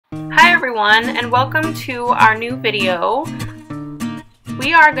everyone, and welcome to our new video.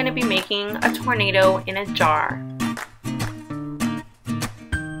 We are going to be making a tornado in a jar.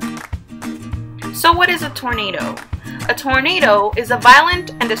 So what is a tornado? A tornado is a violent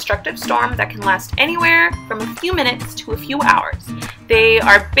and destructive storm that can last anywhere from a few minutes to a few hours. They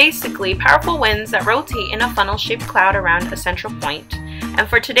are basically powerful winds that rotate in a funnel-shaped cloud around a central point. And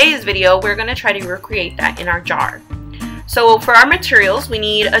for today's video, we're going to try to recreate that in our jar. So for our materials, we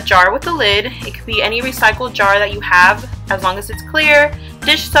need a jar with a lid. It could be any recycled jar that you have, as long as it's clear.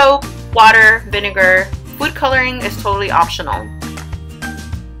 Dish soap, water, vinegar. Food coloring is totally optional.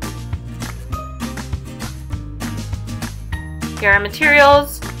 Here are our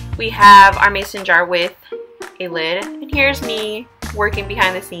materials. We have our mason jar with a lid, and here's me working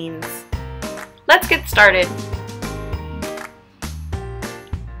behind the scenes. Let's get started.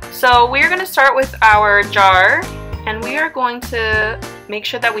 So we're going to start with our jar, and we are going to make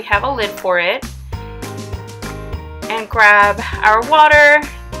sure that we have a lid for it, and grab our water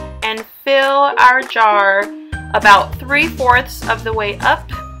and fill our jar about 3/4 of the way up.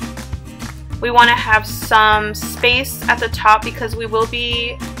 We want to have some space at the top because we will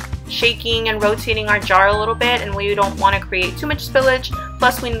be shaking and rotating our jar a little bit, and we don't want to create too much spillage.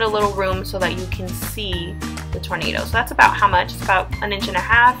 Plus we need a little room so that you can see the tornado. So that's about how much? It's about 1.5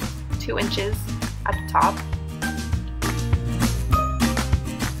 inches, 2 inches at the top.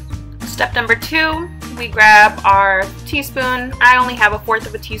 Step number 2, we grab our teaspoon. I only have 1/4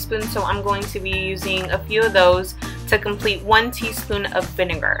 of a teaspoon, so I'm going to be using a few of those to complete 1 teaspoon of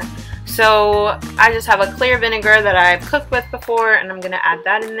vinegar. So I just have a clear vinegar that I've cooked with before, and I'm going to add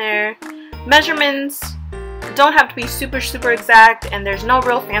that in there. Measurements don't have to be super exact, and there's no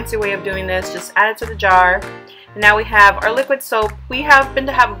real fancy way of doing this. Just add it to the jar. And now we have our liquid soap. We happen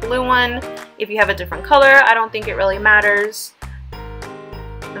to have a blue one. If you have a different color, I don't think it really matters.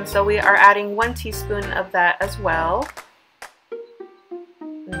 And so we are adding 1 teaspoon of that as well.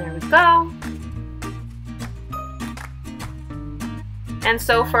 And there we go. And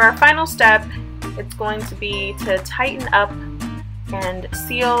so for our final step, it's going to be to tighten up and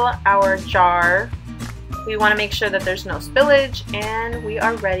seal our jar. We want to make sure that there's no spillage, and we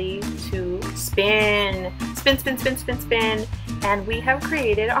are ready to spin. Spin, and we have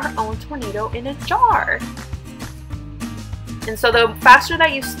created our own tornado in a jar. And so the faster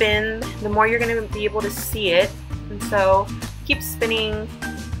that you spin, the more you're going to be able to see it. And so keep spinning.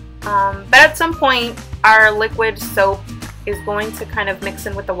 But at some point, our liquid soap is going to kind of mix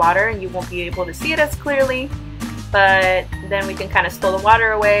in with the water, and you won't be able to see it as clearly. But then we can kind of spill the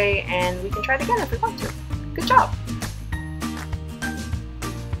water away, and we can try it again if we want to. Good job.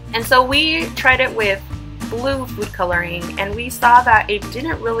 And so we tried it with blue food coloring, and we saw that it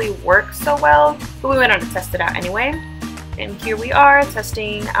didn't really work so well, but we went on to test it out anyway. And here we are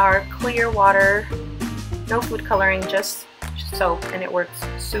testing our clear water, no food coloring, just soap, and it works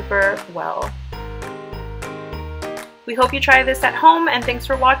super well. We hope you try this at home, and thanks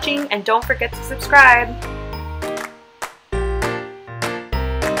for watching, and don't forget to subscribe.